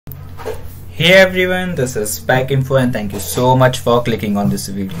Hey everyone, this is SpecInfo and thank you so much for clicking on this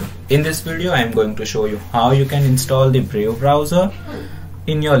video. In this video I am going to show you how you can install the Brave browser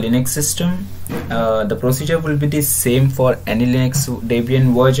in your Linux system. The procedure will be the same for any Linux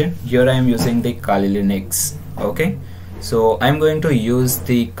Debian version. Here I am using the Kali Linux. Okay, so I am going to use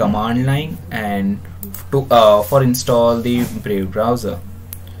the command line and for install the Brave browser.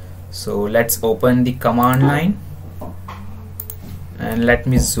 So let's open the command line and let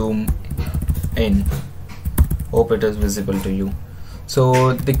me zoom in. Hope it is visible to you.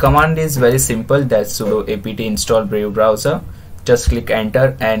 So the command is very simple, that's sudo apt install Brave browser. Just click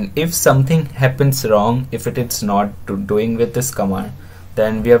enter, and if something happens wrong, if it is not doing with this command,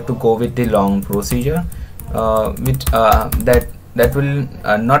 then we have to go with the long procedure, that will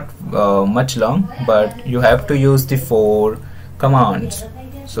not much long, but you have to use the 4 commands.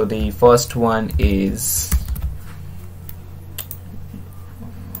 So the first one is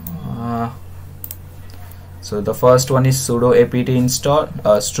sudo apt install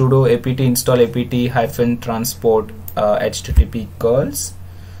apt transport http curls.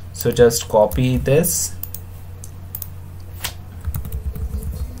 So just copy this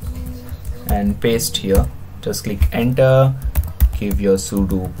and paste here. Just click enter, give your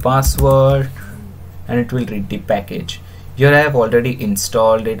sudo password, and it will read the package. Here I have already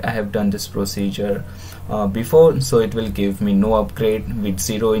installed it. I have done this procedure before, so it will give me no upgrade with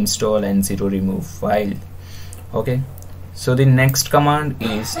 0 install and 0 remove file. Okay, so the next command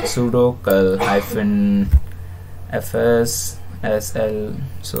is sudo -fssl.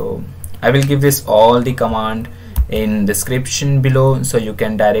 So I will give this all the command in description below, so you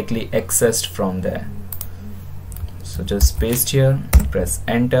can directly access from there. So just paste here, press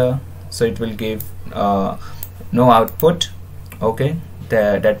enter. So it will give no output. Okay,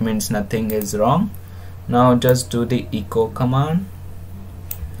 that means nothing is wrong. Now just do the echo command,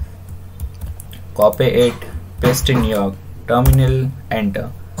 copy it, paste in your terminal, enter.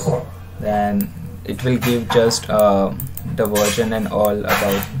 Then it will give just the version and all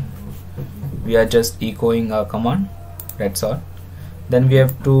about. We are just echoing our command, that's all. Then we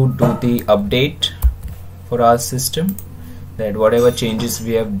have to do the update for our system, that whatever changes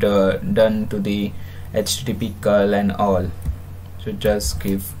we have done to the http curl and all. So just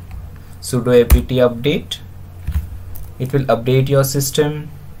give sudo apt update. It will update your system,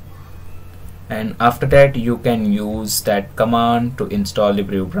 and after that you can use that command to install the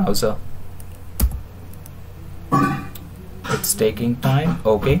Brave browser. It's taking time.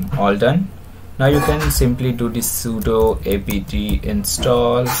 Okay, all done. Now you can simply do the sudo apt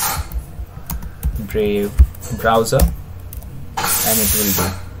install Brave browser and it will do.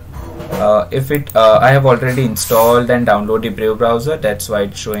 I have already installed and downloaded the Brave browser, that's why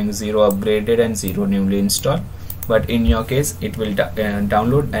it's showing 0 upgraded and 0 newly installed. But in your case it will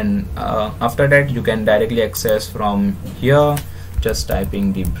download, and after that you can directly access from here, just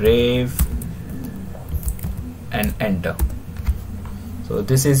typing the Brave and enter. So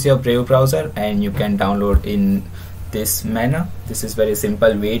this is your Brave browser, and you can download in this manner. This is very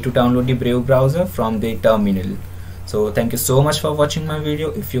simple way to download the Brave browser from the terminal. So thank you so much for watching my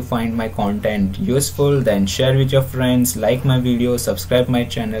video. If you find my content useful, then share with your friends, like my video, subscribe my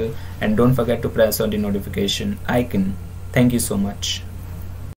channel, and don't forget to press on the notification icon. Thank you so much.